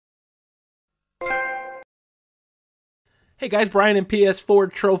Hey guys, Brian and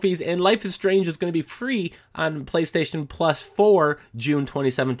PS4 Trophies, and Life is Strange is going to be free on PlayStation Plus for June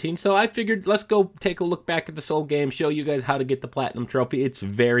 2017, so I figured let's go take a look back at this old game, show you guys how to get the Platinum Trophy. It's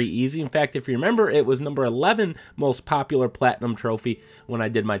very easy. In fact, if you remember, it was number 11 most popular Platinum Trophy when I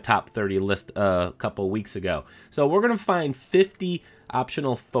did my top 30 list a couple weeks ago. So we're going to find 50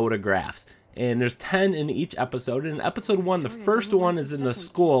 optional photographs. And there's 10 in each episode. In episode 1, the first one is in the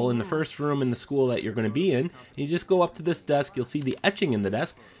school, in the first room in the school that you're going to be in. You just go up to this desk. You'll see the etching in the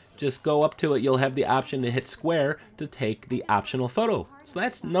desk. Just go up to it. You'll have the option to hit square to take the optional photo. So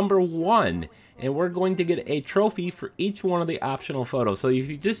that's number 1. And we're going to get a trophy for each one of the optional photos. So if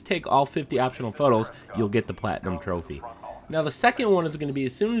you just take all 50 optional photos, you'll get the Platinum Trophy. Now the second one is going to be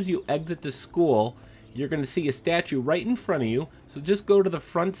as soon as you exit the school, you're going to see a statue right in front of you. So just go to the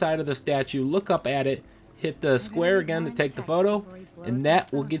front side of the statue, look up at it, hit the square again to take the photo, and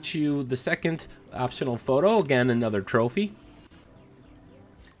that will get you the second optional photo. Again, another trophy.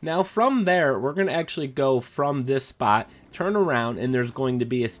 Now from there, we're going to actually go from this spot, turn around, and there's going to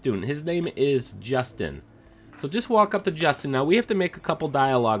be a student. His name is Justin. So just walk up to Justin. Now we have to make a couple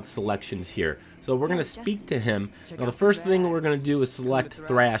dialogue selections here. So we're going to speak to him. Now the first thing we're going to do is select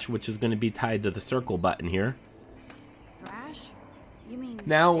Thrash, which is going to be tied to the circle button here.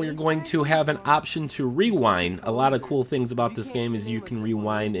 Now we're going to have an option to rewind. A lot of cool things about this game is you can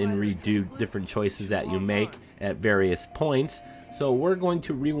rewind and redo different choices that you make at various points. So we're going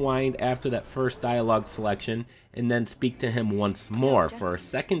to rewind after that first dialogue selection and then speak to him once more for a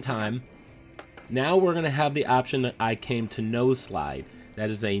second time. Now we're going to have the option that I came to nose slide. That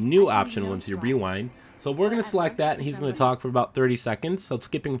is a new option once you rewind. So we're going to select that, and he's going to talk for about 30 seconds. So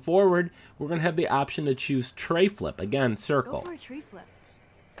skipping forward, we're going to have the option to choose tray flip. Again, circle.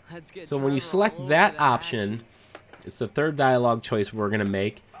 So when you select that option, it's the third dialogue choice we're going to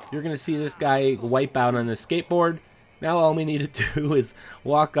make. You're going to see this guy wipe out on his skateboard. Now all we need to do is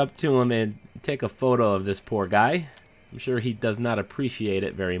walk up to him and take a photo of this poor guy. I'm sure he does not appreciate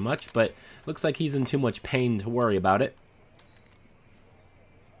it very much, but looks like he's in too much pain to worry about it.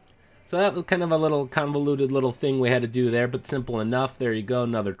 So that was kind of a little convoluted little thing we had to do there, but simple enough. There you go,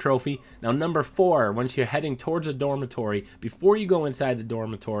 another trophy. Now number 4, once you're heading towards a dormitory, before you go inside the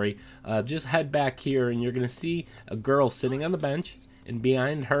dormitory, just head back here and you're going to see a girl sitting on the bench, and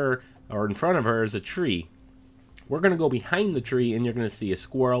behind her, or in front of her, is a tree. We're going to go behind the tree and you're going to see a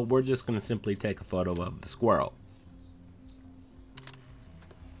squirrel. We're just going to simply take a photo of the squirrel.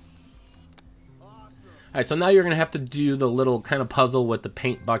 Alright, so now you're going to have to do the little kind of puzzle with the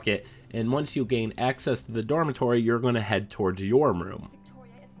paint bucket. And once you gain access to the dormitory, you're going to head towards your room.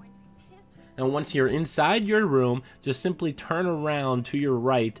 Now once you're inside your room, just simply turn around to your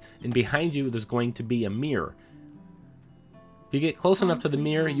right, and behind you there's going to be a mirror. If you get close enough to the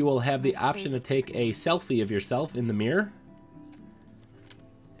mirror, you will have the option to take a selfie of yourself in the mirror.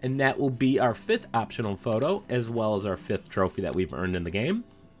 And that will be our 5th optional photo, as well as our 5th trophy that we've earned in the game.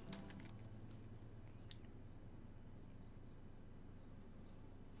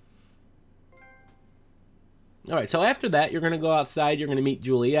 Alright, so after that, you're going to go outside, you're going to meet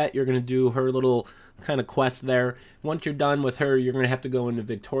Juliet, you're going to do her little kind of quest there. Once you're done with her, you're going to have to go into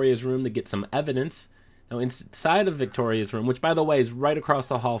Victoria's room to get some evidence. Now inside of Victoria's room, which by the way is right across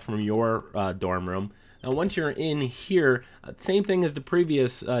the hall from your dorm room. Now once you're in here, same thing as the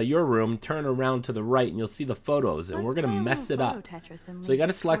previous your room, turn around to the right and you'll see the photos, and we're going to mess it up. So you got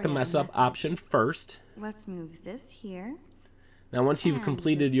to select the mess up option first. Let's move this here. Now once you've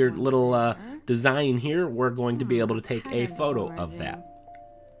completed your little design here, we're going to be able to take a photo of that.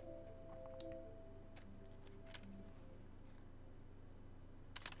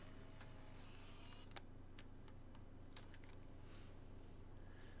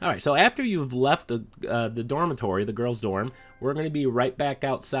 Alright, so after you've left the dormitory, the girls' dorm, we're going to be right back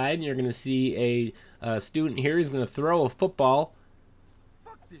outside, and you're going to see a student here. He's going to throw a football.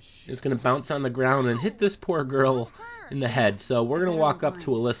 It's going to bounce on the ground and hit this poor girl in the head. So we're going to walk up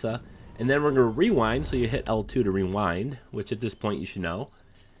to Alyssa, and then we're going to rewind. So you hit L2 to rewind, which at this point you should know.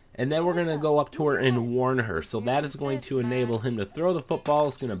 And then we're going to go up to her and warn her. So that is going to enable him to throw the football.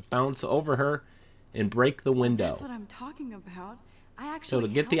 It's going to bounce over her and break the window. That's what I'm talking about. So to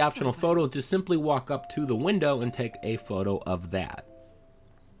get the optional photo, just simply walk up to the window and take a photo of that.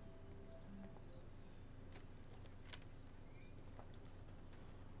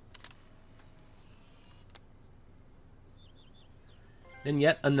 And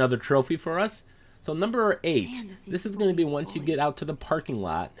yet another trophy for us. So number 8, this is going to be once you get out to the parking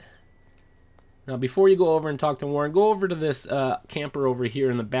lot. Now before you go over and talk to Warren, go over to this camper over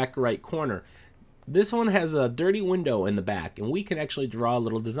here in the back right corner. This one has a dirty window in the back, and we can actually draw a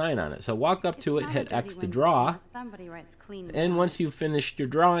little design on it. So walk up to it, It's not hit a dirty X to window draw, unless somebody writes clean and down. once you've finished your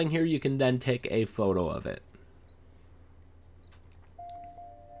drawing here, you can then take a photo of it.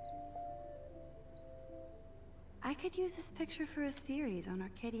 I could use this picture for a series on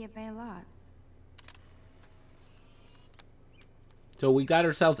Arcadia Bay lots. So we got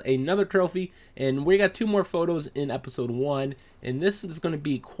ourselves another trophy, and we got 2 more photos in episode 1, and this is going to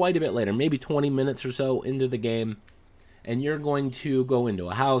be quite a bit later, maybe 20 minutes or so into the game, and you're going to go into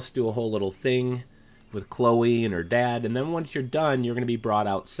a house, do a whole little thing with Chloe and her dad, and then once you're done, you're going to be brought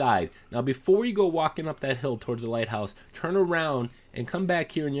outside. Now before you go walking up that hill towards the lighthouse, turn around and come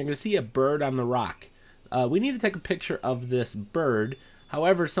back here, and you're going to see a bird on the rock. We need to take a picture of this bird.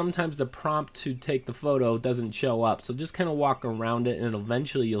 However, sometimes the prompt to take the photo doesn't show up, so just kind of walk around it, and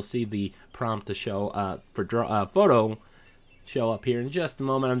eventually you'll see the prompt to show photo show up here in just a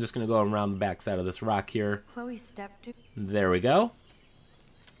moment. I'm just going to go around the back side of this rock here. Chloe stepped to... There we go.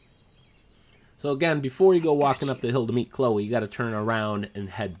 So again, before you go walking up the hill to meet Chloe, you got to turn around and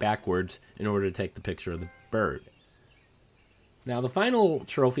head backwards in order to take the picture of the bird. Now the final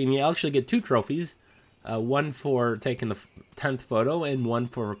trophy, and you actually get 2 trophies. One for taking the 10th photo and one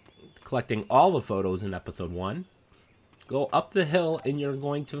for collecting all the photos in episode 1. Go up the hill and you're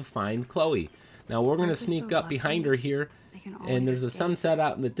going to find Chloe. Now we're going to sneak up behind her here, and there's a sunset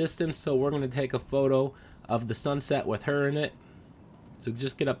out in the distance, so we're going to take a photo of the sunset with her in it. So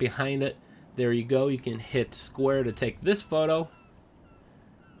just get up behind it. There you go. You can hit square to take this photo,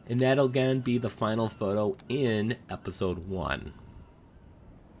 and that'll again be the final photo in episode 1.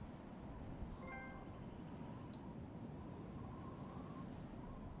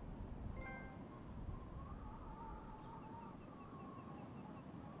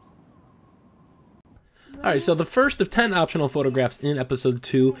 Alright, so the first of 10 optional photographs in episode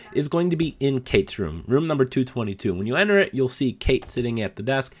 2 is going to be in Kate's room number 222. When you enter it, you'll see Kate sitting at the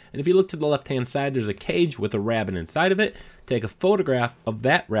desk, and if you look to the left-hand side, there's a cage with a rabbit inside of it. Take a photograph of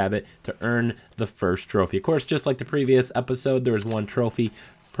that rabbit to earn the first trophy. Of course, just like the previous episode, there was 1 trophy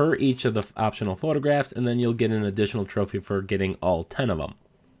per each of the optional photographs, and then you'll get an additional trophy for getting all 10 of them.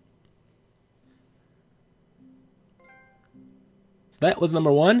 That was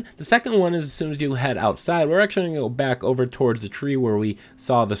number 1. The second one is as soon as you head outside, we're actually going to go back over towards the tree where we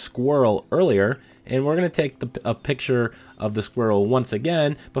saw the squirrel earlier, and we're going to take a picture of the squirrel once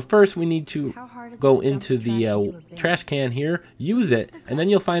again. But first we need to go into the trash can here, use it, and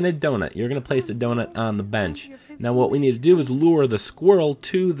then you'll find a donut. You're going to place the donut on the bench. Now what we need to do is lure the squirrel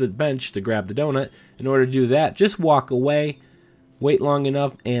to the bench to grab the donut. In order to do that, just walk away, wait long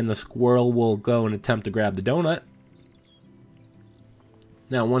enough, and the squirrel will go and attempt to grab the donut.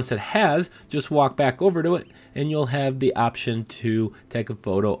 Now, once it has, just walk back over to it, and you'll have the option to take a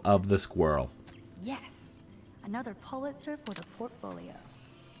photo of the squirrel. Yes, another Pulitzer for the portfolio.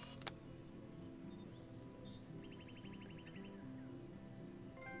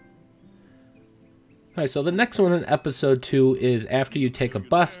 Alright, so the next one in episode 2 is after you take a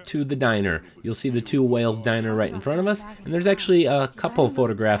bus to the diner. You'll see the Two Whales Diner right in front of us, and there's actually a couple of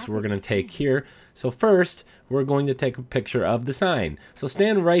photographs we're going to take here. So first, we're going to take a picture of the sign. So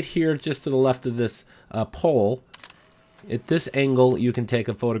stand right here just to the left of this pole. At this angle, you can take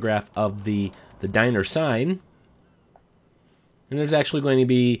a photograph of the diner sign. And there's actually going to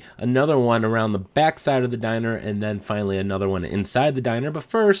be another one around the back side of the diner, and then finally another one inside the diner. But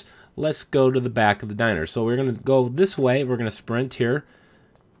first, let's go to the back of the diner. So we're going to go this way. We're going to sprint here.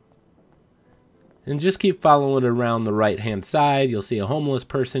 And just keep following it around the right-hand side. You'll see a homeless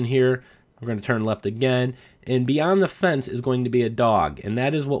person here. We're going to turn left again. And beyond the fence is going to be a dog. And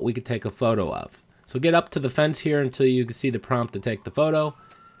that is what we could take a photo of. So get up to the fence here until you can see the prompt to take the photo.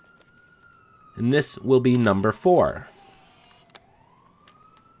 And this will be number 4.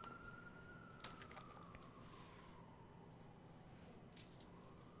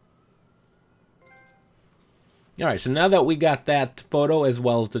 Alright, so now that we got that photo as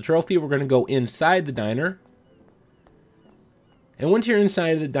well as the trophy, we're going to go inside the diner. And once you're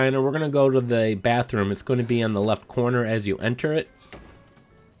inside the diner, we're going to go to the bathroom. It's going to be on the left corner as you enter it.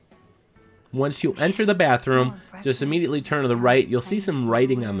 Once you enter the bathroom, just immediately turn to the right. You'll see some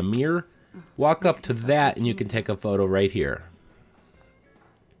writing on the mirror. Walk up to that and you can take a photo right here.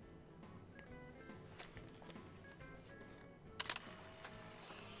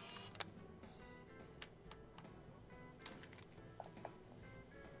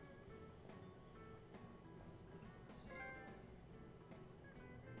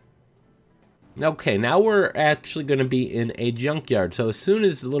 Okay, now we're actually going to be in a junkyard. So as soon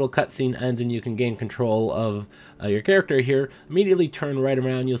as the little cutscene ends and you can gain control of your character here, immediately turn right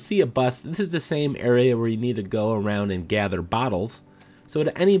around. You'll see a bus. This is the same area where you need to go around and gather bottles. So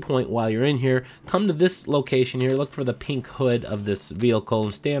at any point while you're in here, come to this location here, look for the pink hood of this vehicle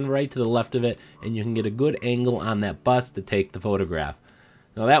and stand right to the left of it, and you can get a good angle on that bus to take the photograph.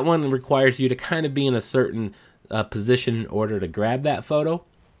 Now that one requires you to kind of be in a certain position in order to grab that photo.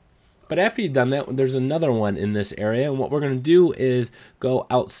 But after you've done that, there's another one in this area, and what we're going to do is go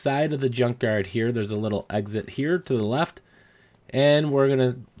outside of the junkyard here. There's a little exit here to the left, and we're going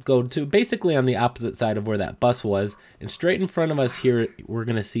to go to basically on the opposite side of where that bus was, and straight in front of us here, we're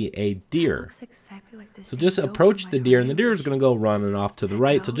going to see a deer. Exactly like So just approach the deer, and the deer is going to go running off to the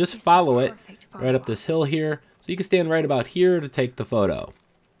right, so just follow it right up this hill here. So you can stand right about here to take the photo.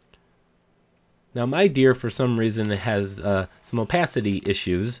 Now my deer, for some reason, has some opacity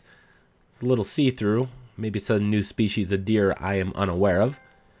issues. It's a little see-through. Maybe it's a new species of deer I am unaware of.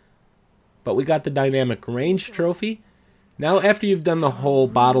 But we got the dynamic range trophy. Now after you've done the whole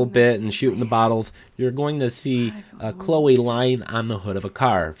bottle bit and shooting the bottles, you're going to see Chloe lying on the hood of a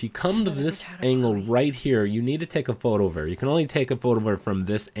car. If you come to this angle right here, you need to take a photo of her. You can only take a photo of her from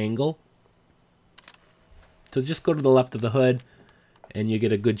this angle. So just go to the left of the hood and you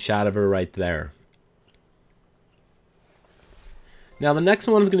get a good shot of her right there. Now the next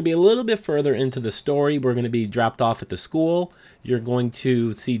one is going to be a little bit further into the story. We're going to be dropped off at the school. You're going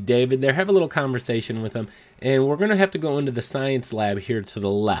to see David there, have a little conversation with him, and we're going to have to go into the science lab here to the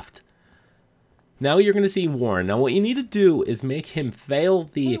left. Now you're going to see Warren. Now what you need to do is make him fail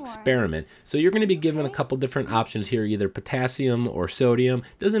the experiment. So you're going to be given a couple different options here, either potassium or sodium.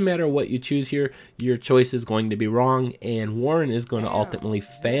 Doesn't matter what you choose here, your choice is going to be wrong, and Warren is going to ultimately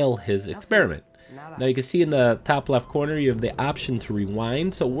fail his experiment. Now you can see in the top left corner you have the option to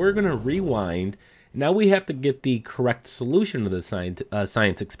rewind, so we're going to rewind. Now we have to get the correct solution to the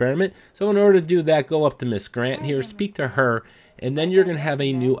science experiment. So in order to do that, go up to Miss Grant here, speak to her, and then you're going to have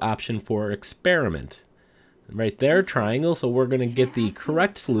a new option for experiment. Right there, triangle, so we're going to get the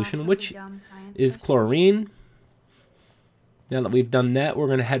correct solution, which is chlorine. Now that we've done that, we're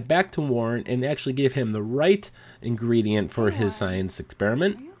going to head back to Warren and actually give him the right ingredient for his science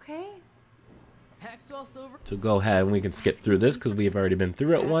experiment. So go ahead and we can skip through this because we've already been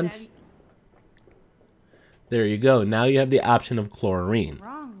through it once. There you go. Now you have the option of chlorine.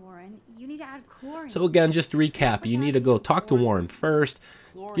 Wrong, Warren. You need to add chlorine. So again, just to recap, you need to go talk to Warren first.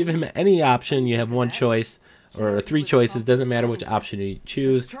 Give him any option. You have one choice or three choices. Doesn't matter which option you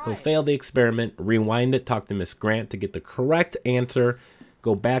choose. He'll fail the experiment. Rewind it. Talk to Miss Grant to get the correct answer.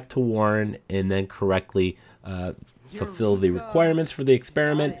 Go back to Warren and then correctly fulfill the requirements for the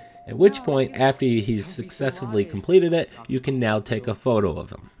experiment. At which point, after he's successfully completed it, you can now take a photo of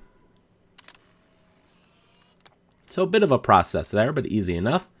him. So a bit of a process there, but easy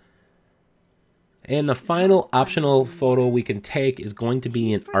enough. And the final optional photo we can take is going to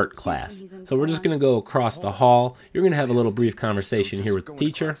be in art class. So we're just going to go across the hall. You're going to have a little brief conversation here with the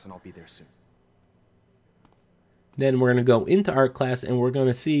teacher. Then we're going to go into art class and we're going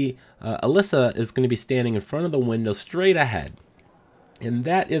to see Alyssa is going to be standing in front of the window straight ahead. And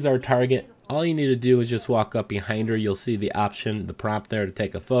that is our target. All you need to do is just walk up behind her. You'll see the option, the prompt there to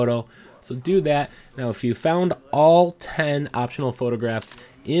take a photo. So do that. Now if you found all 10 optional photographs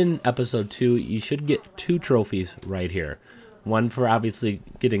in episode 2, you should get 2 trophies right here. One for obviously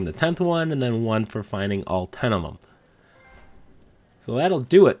getting the 10th one, and then one for finding all 10 of them. So that'll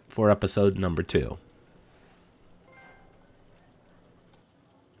do it for episode number 2.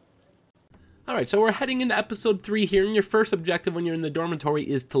 Alright, so we're heading into episode 3 here, and your first objective when you're in the dormitory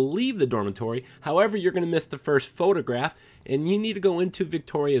is to leave the dormitory. However, you're going to miss the first photograph, and you need to go into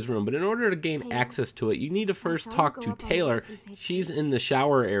Victoria's room. But in order to gain access to it, you need to first talk to Taylor. She's in the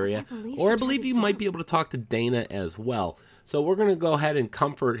shower area, or I believe you might be able to talk to Dana as well. So we're going to go ahead and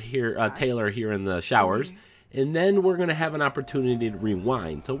comfort here, Taylor here in the showers, and then we're going to have an opportunity to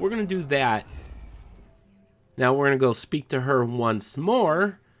rewind. So we're going to do that. Now we're going to go speak to her once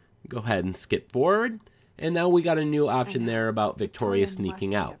more. Go ahead and skip forward. And now we got a new option there about Victoria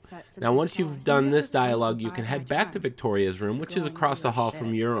sneaking out. Now once you've done this dialogue, you can head back to Victoria's room, which is across the hall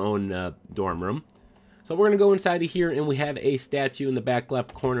from your own dorm room. So we're going to go inside of here, and we have a statue in the back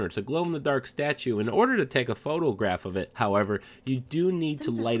left corner. It's a glow-in-the-dark statue. In order to take a photograph of it, however, you do need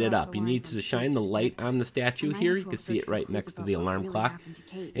to light it up. You need to shine the light on the statue here. You can see it right next to the alarm clock.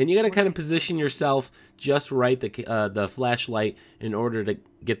 And you got to kind of position yourself just right, the flashlight, in order to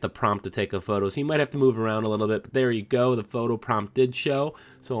get the prompt to take a photo. So you might have to move around a little bit, but there you go. The photo prompt did show.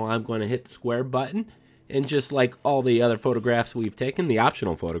 So I'm going to hit the square button. And just like all the other photographs we've taken, the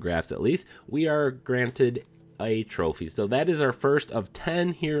optional photographs at least, we are granted a trophy. So that is our first of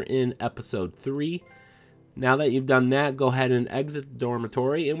 10 here in episode 3. Now that you've done that, go ahead and exit the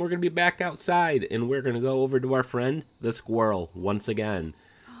dormitory, and we're going to be back outside, and we're going to go over to our friend, the squirrel, once again.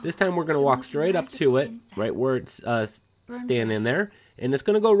 This time we're going to walk straight up to it, right where it's standing there, and it's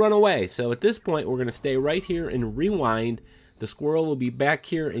going to go run away. So at this point, we're going to stay right here and rewind. The squirrel will be back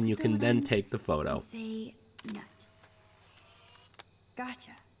here, and you can then take the photo. Say nut.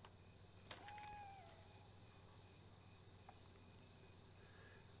 Gotcha.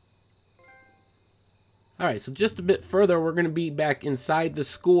 Alright, so just a bit further, we're going to be back inside the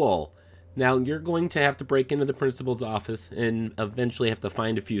school. Now, you're going to have to break into the principal's office and eventually have to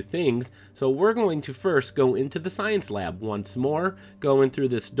find a few things. So we're going to first go into the science lab once more, go in through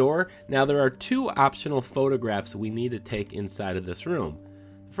this door. Now, there are 2 optional photographs we need to take inside of this room.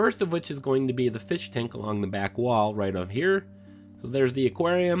 First of which is going to be the fish tank along the back wall right up here. So there's the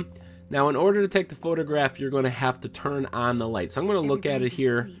aquarium. Now, in order to take the photograph, you're going to have to turn on the light. So I'm going to look at it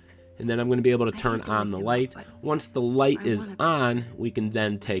here. And then I'm going to be able to turn on the light. Once the light is on, we can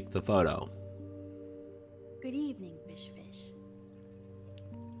then take the photo. Good evening, fish.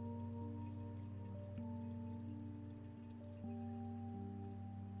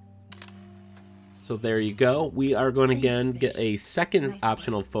 So there you go. We are going to again get a second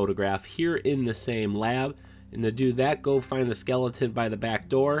optional photograph here in the same lab. And to do that, go find the skeleton by the back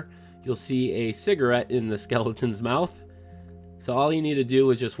door. You'll see a cigarette in the skeleton's mouth. So all you need to do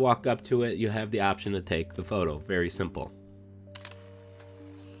is just walk up to it. You have the option to take the photo. Very simple.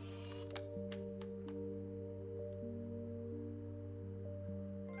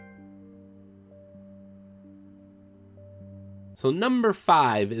 So number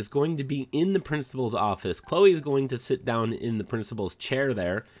 5 is going to be in the principal's office. Chloe is going to sit down in the principal's chair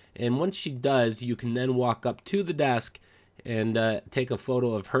there. And once she does, you can then walk up to the desk and take a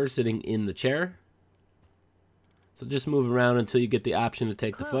photo of her sitting in the chair. So just move around until you get the option to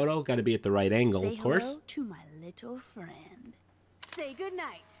take the photo. Got to be at the right angle, of course. Say hello to my little friend. Say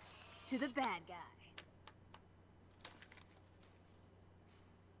goodnight to the bad guy.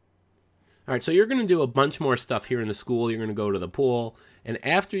 All right, so you're going to do a bunch more stuff here in the school. You're going to go to the pool. And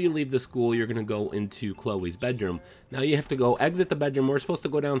after you leave the school, you're going to go into Chloe's bedroom. Now you have to go exit the bedroom. We're supposed to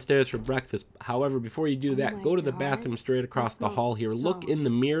go downstairs for breakfast. However, before you do that, go to the bathroom straight across the hall here. Look in the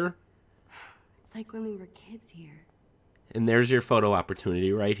mirror. It's like when we were kids here. And there's your photo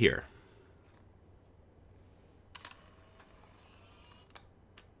opportunity right here.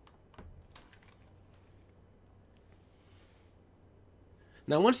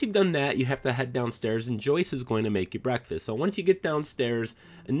 Now, once you've done that, you have to head downstairs, and Joyce is going to make you breakfast. So once you get downstairs,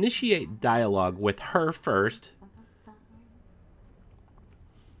 initiate dialogue with her first.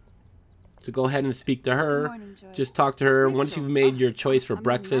 So go ahead and speak to her. Morning, Joyce. Just talk to her. Once you've made your choice for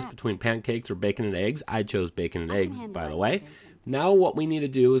breakfast between pancakes or bacon and eggs. I chose bacon and eggs, by the way. Now what we need to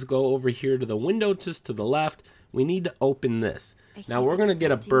do is go over here to the window just to the left. We need to open this. Now we're going to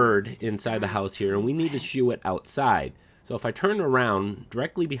get a bird inside the house here, and we need to shoo it outside. So if I turn around,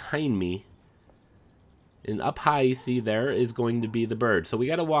 directly behind me, and up high, you see there is going to be the bird. So we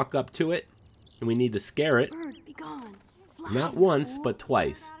got to walk up to it, and we need to scare it. Bird, be gone. Not once, but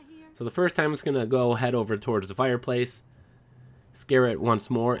twice. So the first time it's going to go head over towards the fireplace. Scare it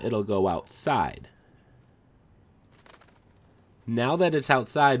once more, it'll go outside. Now that it's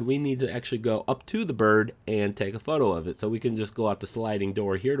outside, we need to actually go up to the bird and take a photo of it. So we can just go out the sliding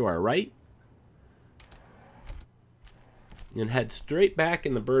door here to our right. And head straight back,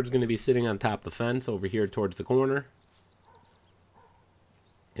 and the bird's going to be sitting on top of the fence over here towards the corner.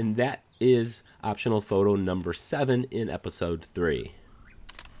 And that is optional photo number 7 in episode 3.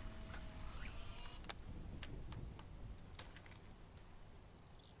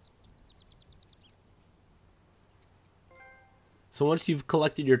 So once you've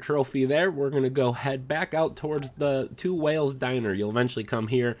collected your trophy there, we're going to go head back out towards the Two Whales Diner. You'll eventually come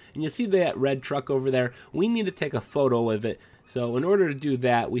here, and you see that red truck over there. We need to take a photo of it. So in order to do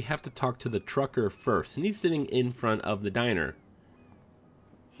that, we have to talk to the trucker first, and he's sitting in front of the diner.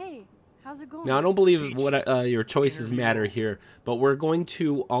 Hey, how's it going? Now, I don't believe what your choices matter here, but we're going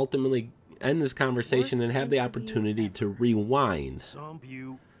to ultimately end this conversation and have the opportunity to rewind.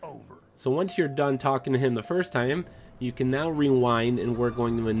 So once you're done talking to him the first time, you can now rewind, and we're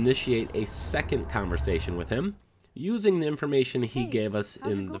going to initiate a second conversation with him using the information he gave us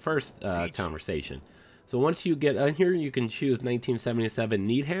in the first conversation. So once you get on here, you can choose 1977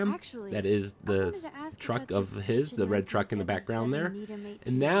 Needham. That is the truck of his, the red truck in the background there.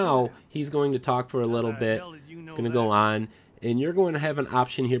 And now he's going to talk for a little bit. It's going to go on. and you're going to have an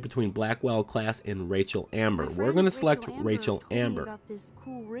option here between Blackwell Class and Rachel Amber. We're going to select Rachel Amber.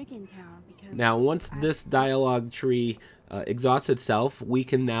 Now, once this dialogue tree exhausts itself, we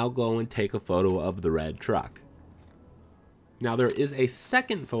can now go and take a photo of the red truck. Now, there is a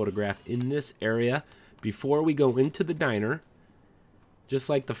second photograph in this area before we go into the diner. Just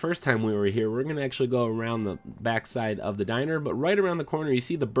like the first time we were here, we're going to actually go around the backside of the diner, but right around the corner you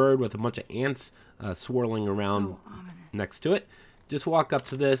see the bird with a bunch of ants swirling around next to it. Just walk up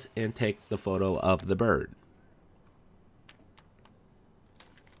to this and take the photo of the bird.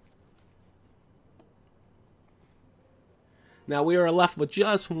 Now we are left with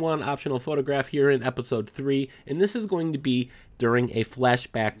just one optional photograph here in episode 3, and this is going to be during a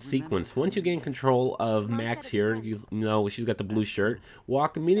flashback sequence. Once you gain control of Max here, you know she's got the blue shirt,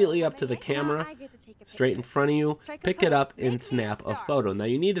 walk immediately up to the camera, straight in front of you, pick it up, and snap a photo. Now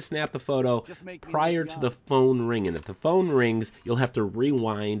you need to snap the photo prior to the phone ringing. If the phone rings, you'll have to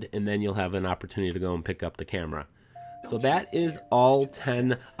rewind, and then you'll have an opportunity to go and pick up the camera. So that is all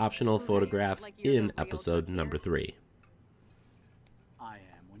 10 optional photographs in episode number 3.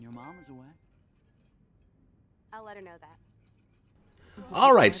 I'll let her know that.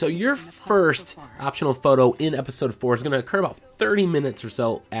 Alright, so your first optional photo in episode 4 is going to occur about 30 minutes or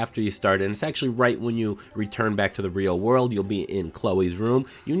so after you start, and it's actually right when you return back to the real world. You'll be in Chloe's room.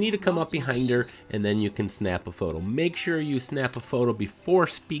 You need to come up behind her, and then you can snap a photo. Make sure you snap a photo before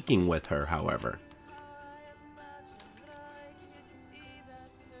speaking with her, however.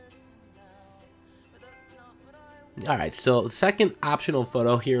 Alright, so second optional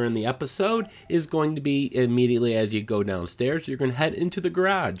photo here in the episode is going to be immediately as you go downstairs. You're going to head into the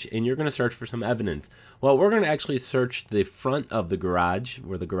garage and you're going to search for some evidence. Well, we're going to actually search the front of the garage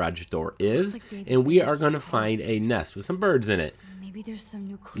where the garage door is, and we are going to find a nest with some birds in it. Maybe there's some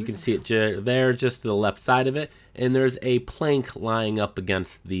new clues. You can see it there just to the left side of it, and there's a plank lying up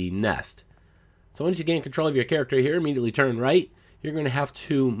against the nest. So once you gain control of your character here, immediately turn right. You're going to have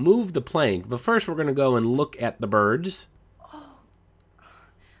to move the plank, but first we're going to go and look at the birds. Oh,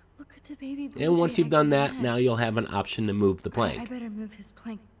 look at the baby blue And once jay you've done that, nest. now you'll have an option to move the plank. I better move his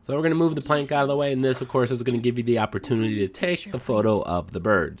plank. So we're going to move the plank out of the way, and this, of course, is going to give you the opportunity to take the photo of the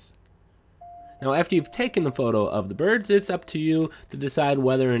birds. Now, after you've taken the photo of the birds, it's up to you to decide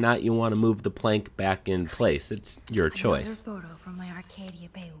whether or not you want to move the plank back in place. It's your choice. Another photo from my Arcadia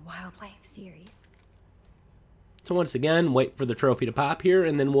Bay Wildlife series. So once again, wait for the trophy to pop here,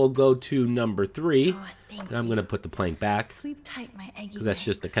 and then we'll go to number 3. Oh, thank And I'm going to put the plank back, Sleep tight, my eggy because that's legs.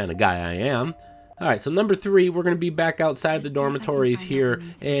 just the kind of guy I am. Alright, so number 3, we're going to be back outside the dormitories here,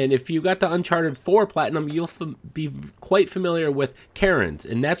 and if you got the Uncharted 4 Platinum, you'll be quite familiar with Karens,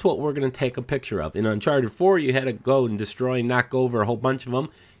 and that's what we're going to take a picture of. In Uncharted 4, you had to go and destroy, knock over a whole bunch of them.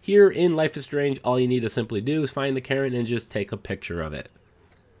 Here in Life is Strange, all you need to simply do is find the Karen and just take a picture of it.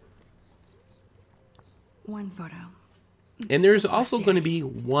 One photo. And there's also going to be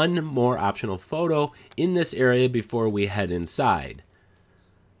one more optional photo in this area before we head inside.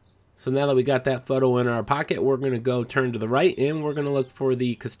 So now that we got that photo in our pocket, we're going to go turn to the right, and we're going to look for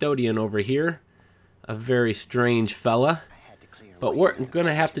the custodian over here. A very strange fella. But we're going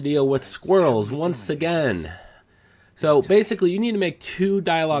to have to deal with squirrels once again. So basically, you need to make 2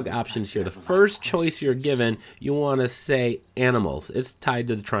 dialogue options here. The first choice you're given, you want to say animals. It's tied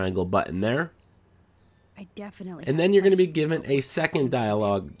to the triangle button there. I definitely. And then you're going to be given a second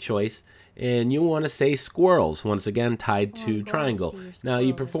dialogue choice, and you want to say squirrels, once again tied to triangle. Now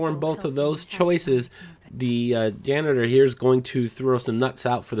you perform both of those choices. The janitor here is going to throw some nuts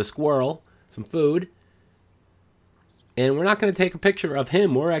out for the squirrel, some food. And we're not going to take a picture of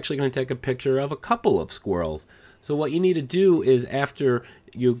him. We're actually going to take a picture of a couple of squirrels. So what you need to do is, after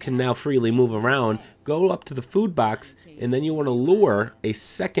you can now freely move around, go up to the food box, and then you want to lure a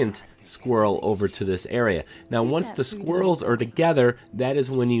second squirrel over to this area. Now once the squirrels are together, that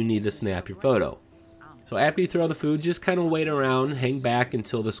is when you need to snap your photo. So after you throw the food, just kind of wait around, hang back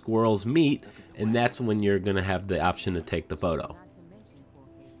until the squirrels meet, and that's when you're going to have the option to take the photo.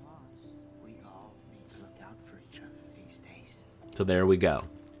 So there we go.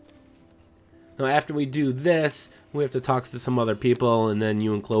 Now after we do this, we have to talk to some other people, and then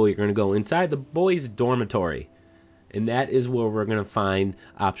you and Chloe are going to go inside the boys' dormitory. And that is where we're going to find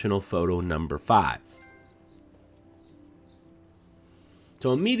optional photo number 5.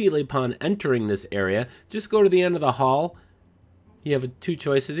 So immediately upon entering this area, just go to the end of the hall. You have 2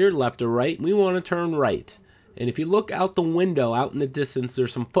 choices here, left or right. We want to turn right. And if you look out the window, out in the distance,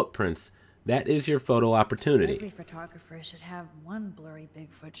 there's some footprints. That is your photo opportunity. Every photographer should have one blurry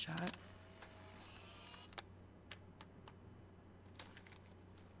Bigfoot shot.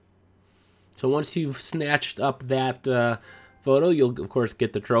 So once you've snatched up that photo, you'll of course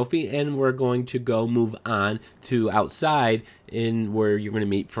get the trophy, and we're going to go move on to outside in where you're going to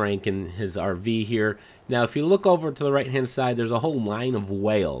meet Frank and his RV here. Now, if you look over to the right-hand side, there's a whole line of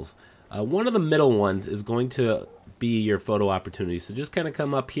whales. One of the middle ones is going to be your photo opportunity. So just kind of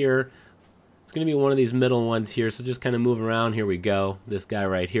come up here. It's going to be one of these middle ones here. So just kind of move around. Here we go. This guy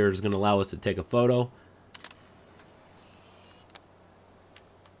right here is going to allow us to take a photo.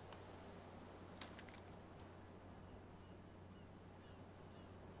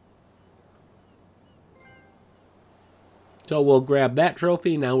 So we'll grab that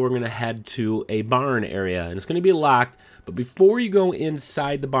trophy. Now we're going to head to a barn area, and it's going to be locked. But before you go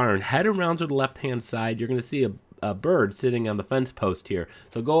inside the barn, head around to the left-hand side. You're going to see a bird sitting on the fence post here.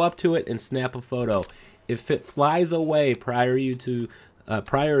 So go up to it and snap a photo. If it flies away prior to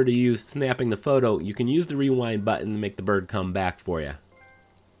you snapping the photo, you can use the rewind button to make the bird come back for you.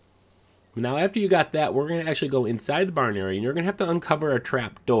 Now, after you got that, we're going to actually go inside the barn area, and you're going to have to uncover a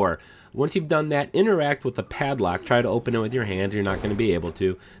trap door. Once you've done that, interact with the padlock. Try to open it with your hands. You're not going to be able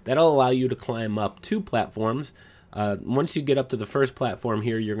to. That'll allow you to climb up 2 platforms. Once you get up to the first platform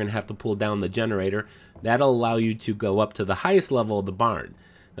here, you're going to have to pull down the generator. That'll allow you to go up to the highest level of the barn.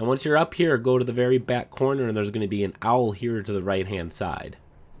 Now, once you're up here, go to the very back corner, and there's going to be an owl here to the right-hand side.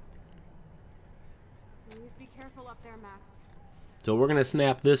 Please be careful up there, Max. So we're going to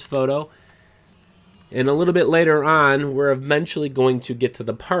snap this photo. And a little bit later on, we're eventually going to get to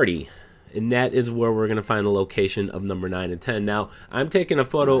the party. And that is where we're going to find the location of number 9 and 10. Now, I'm taking a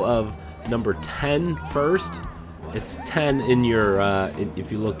photo of number 10 first. It's 10 in your, if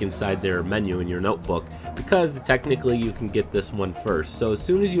you look inside their menu in your notebook, because technically you can get this one first. So as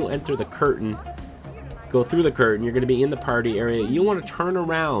soon as you enter the curtain, go through the curtain, you're going to be in the party area. You want to turn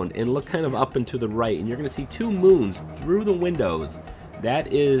around and look kind of up and to the right, and you're going to see 2 moons through the windows.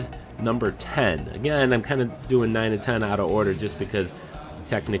 That is number 10. Again, I'm kind of doing 9 and 10 out of order just because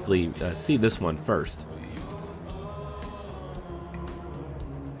technically see this one first.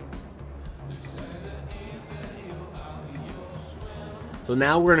 So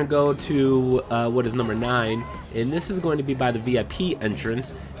now we're going to go to what is number 9, and this is going to be by the VIP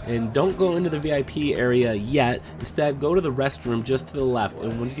entrance. And don't go into the VIP area yet. Instead, go to the restroom just to the left.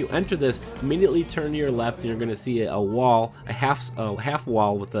 And once you enter this, immediately turn to your left, and you're going to see a wall, a half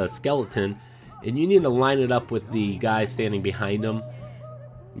wall with a skeleton. And you need to line it up with the guy standing behind him.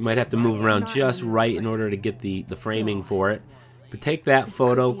 You might have to move around just right in order to get the framing for it. But take that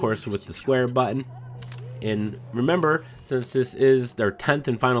photo, of course, with the square button. And remember, since this is their 10th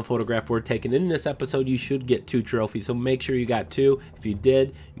and final photograph we're taking in this episode, you should get 2 trophies. So make sure you got 2. If you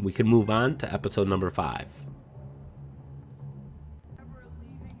did, we can move on to episode number 5.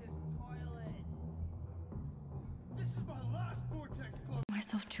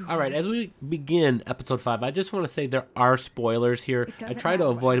 Alright, as we begin episode 5, I just want to say there are spoilers here. I try to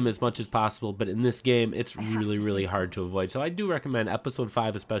avoid them as much as possible, but in this game, it's really hard to avoid. So I do recommend episode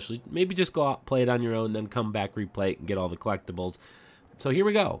 5 especially. Maybe just go out, play it on your own, then come back, replay it, and get all the collectibles. So here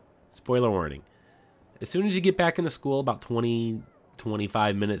we go. Spoiler warning. As soon as you get back into school, about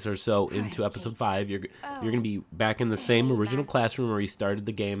 25 minutes or so into episode 5, you're going to be back in the same original classroom where you started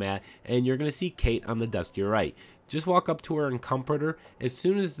the game at, and you're going to see Kate on the desk to your right. Just walk up to her and comfort her. As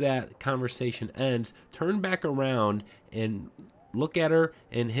soon as that conversation ends, turn back around and look at her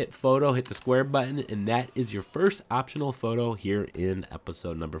and hit photo, hit the square button, and that is your first optional photo here in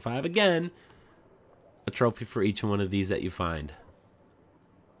episode number 5. Again, a trophy for each one of these that you find.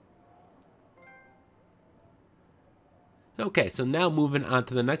 Okay, so now moving on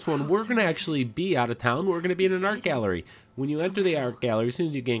to the next one, we're going to actually be out of town. We're going to be in an art gallery. When you enter the art gallery, as soon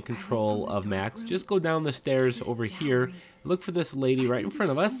as you gain control of Max, just go down the stairs over here. Look for this lady right in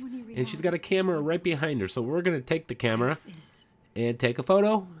front of us, and she's got a camera right behind her. So we're going to take the camera and take a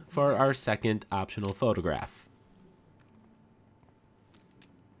photo for our second optional photograph.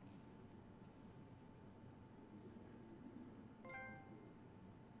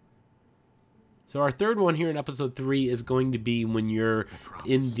 So our third one here in episode 3 is going to be when you're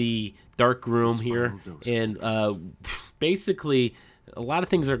in the dark room here, and basically a lot of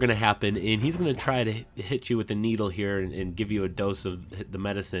things are going to happen, and he's going to try to hit you with a needle here and give you a dose of the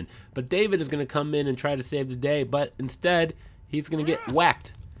medicine. But David is going to come in and try to save the day, but instead he's going to get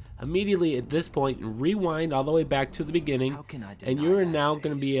whacked. Immediately at this point, rewind all the way back to the beginning, and you're now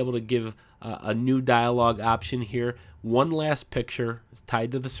going to be able to give a new dialogue option here. One last picture is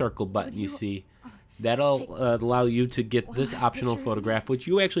tied to the circle button you see. That'll allow you to get this optional photograph, which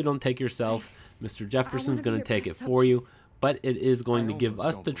you actually don't take yourself. Mr. Jefferson's going to take it for you, but it is going to give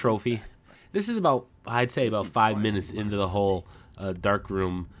us the trophy. This is about, I'd say, about 5 minutes into the whole dark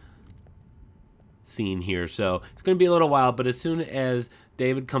room scene here. So it's going to be a little while, but as soon as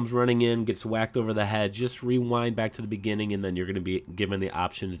David comes running in, gets whacked over the head, just rewind back to the beginning, and then you're going to be given the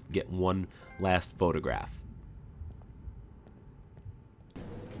option to get one last photograph.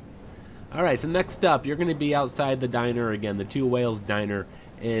 Alright, so next up, you're going to be outside the diner again, the Two Whales diner,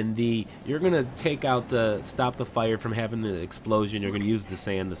 and you're going to take out stop the fire from having the explosion. You're going to use the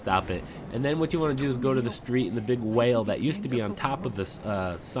sand to stop it. And then what you want to do is go to the street, and the big whale that used to be on top of this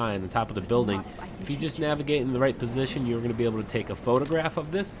sign, on top of the building, if you just navigate in the right position, you're going to be able to take a photograph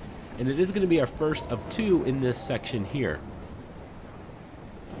of this, and it is going to be our first of two in this section here.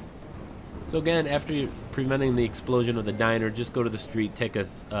 So again, after you're preventing the explosion of the diner, just go to the street, take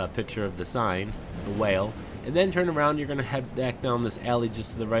a picture of the sign, the whale, and then turn around. You're going to head back down this alley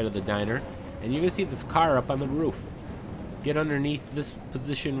just to the right of the diner, and you're going to see this car up on the roof. Get underneath this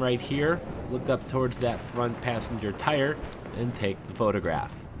position right here, look up towards that front passenger tire, and take the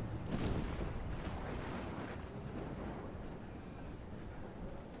photograph.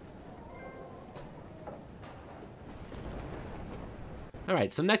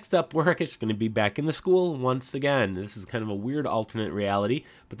 Alright, so next up, we're actually going to be back in the school once again. This is kind of a weird alternate reality,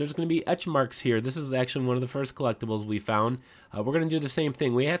 but there's going to be etch marks here. This is actually one of the first collectibles we found. We're going to do the same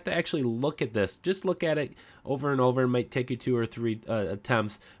thing. We have to actually look at this. Just look at it over and over. It might take you 2 or 3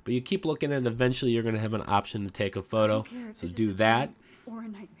 attempts, but you keep looking at it, and eventually you're going to have an option to take a photo. So do that. Or a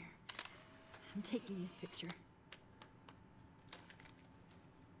nightmare. I'm taking this picture.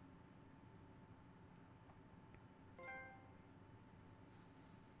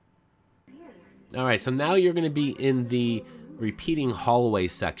 Alright, so now you're going to be in the repeating hallway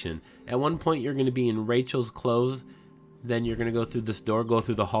section. At one point you're going to be in Rachel's clothes, then you're going to go through this door, go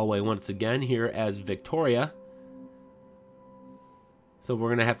through the hallway once again here as Victoria. So we're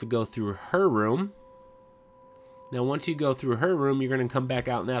going to have to go through her room. Now once you go through her room, you're going to come back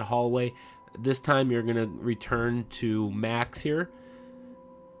out in that hallway. This time you're going to return to Max here.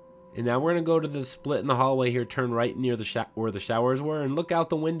 And now we're going to go to the split in the hallway here, turn right near the where the showers were, and look out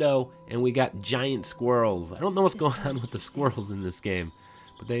the window, and we got giant squirrels. I don't know what's going on with the squirrels in this game,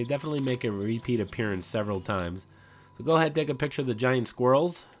 but they definitely make a repeat appearance several times. So go ahead, take a picture of the giant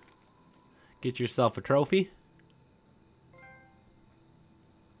squirrels. Get yourself a trophy.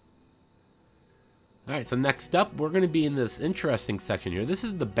 Alright, so next up, we're going to be in this interesting section here. This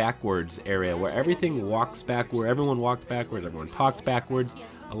is the backwards area where everything walks back, where everyone walks backwards, everyone talks backwards.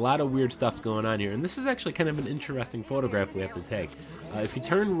 A lot of weird stuff's going on here, and this is actually kind of an interesting photograph we have to take. If you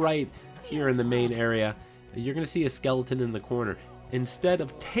turn right here in the main area, you're going to see a skeleton in the corner. Instead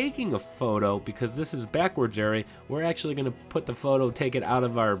of taking a photo, because this is backwards area, we're actually going to put the photo, take it out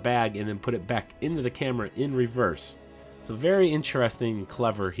of our bag, and then put it back into the camera in reverse. So very interesting and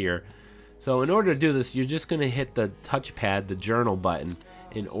clever here. So in order to do this, you're just going to hit the touchpad, the journal button,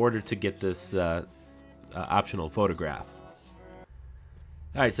 in order to get this optional photograph.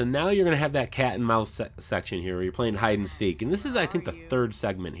 Alright, so now you're going to have that cat and mouse section here where you're playing hide and seek. And this is, I think, the third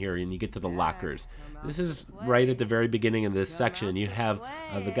segment here, and you get to the lockers. This is right at the very beginning of this section. You have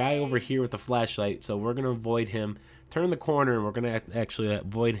the guy over here with the flashlight, so we're going to avoid him. Turn the corner, and we're going to actually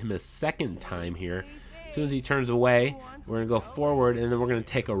avoid him a second time here. As soon as he turns away, we're going to go forward, and then we're going to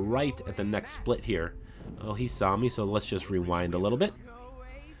take a right at the next split here. Oh, he saw me, so let's just rewind a little bit.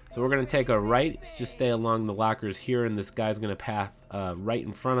 So we're going to take a right, just stay along the lockers here, and this guy's going to pass right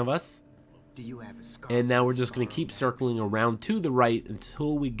in front of us. And now we're just going to keep circling around to the right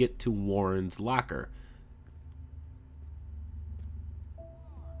until we get to Warren's locker.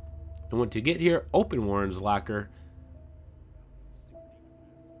 And once you get here, open Warren's locker.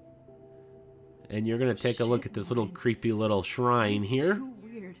 And you're going to take a look at this little creepy little shrine here.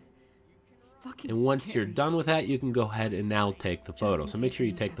 And once you're done with that, you can go ahead and now take the photo. So make sure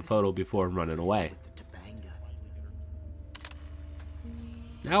you take the photo before running away.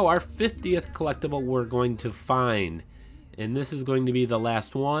 Now our 50th collectible we're going to find. And this is going to be the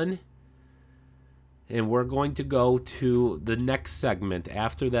last one. And we're going to go to the next segment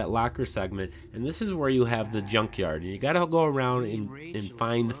after that locker segment. And this is where you have the junkyard. And you got to go around and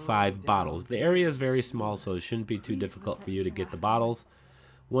find 5 bottles. The area is very small, so it shouldn't be too difficult for you to get the bottles.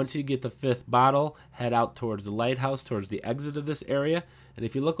 Once you get the 5th bottle, head out towards the lighthouse, towards the exit of this area. And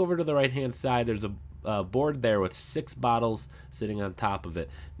if you look over to the right-hand side, there's a board there with 6 bottles sitting on top of it.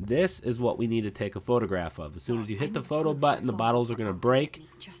 This is what we need to take a photograph of. As soon as you hit the photo button, the bottles are going to break.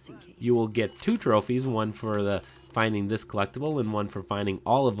 You will get 2 trophies, one for finding this collectible and one for finding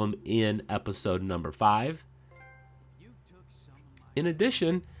all of them in episode number 5. In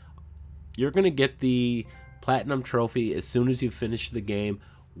addition, you're going to get the Platinum Trophy as soon as you finish the game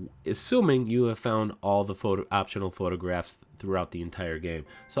assuming you have found all the optional photographs throughout the entire game.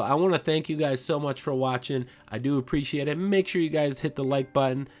 So I want to thank you guys so much for watching. I do appreciate it. Make sure you guys hit the like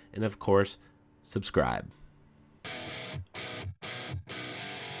button and of course subscribe.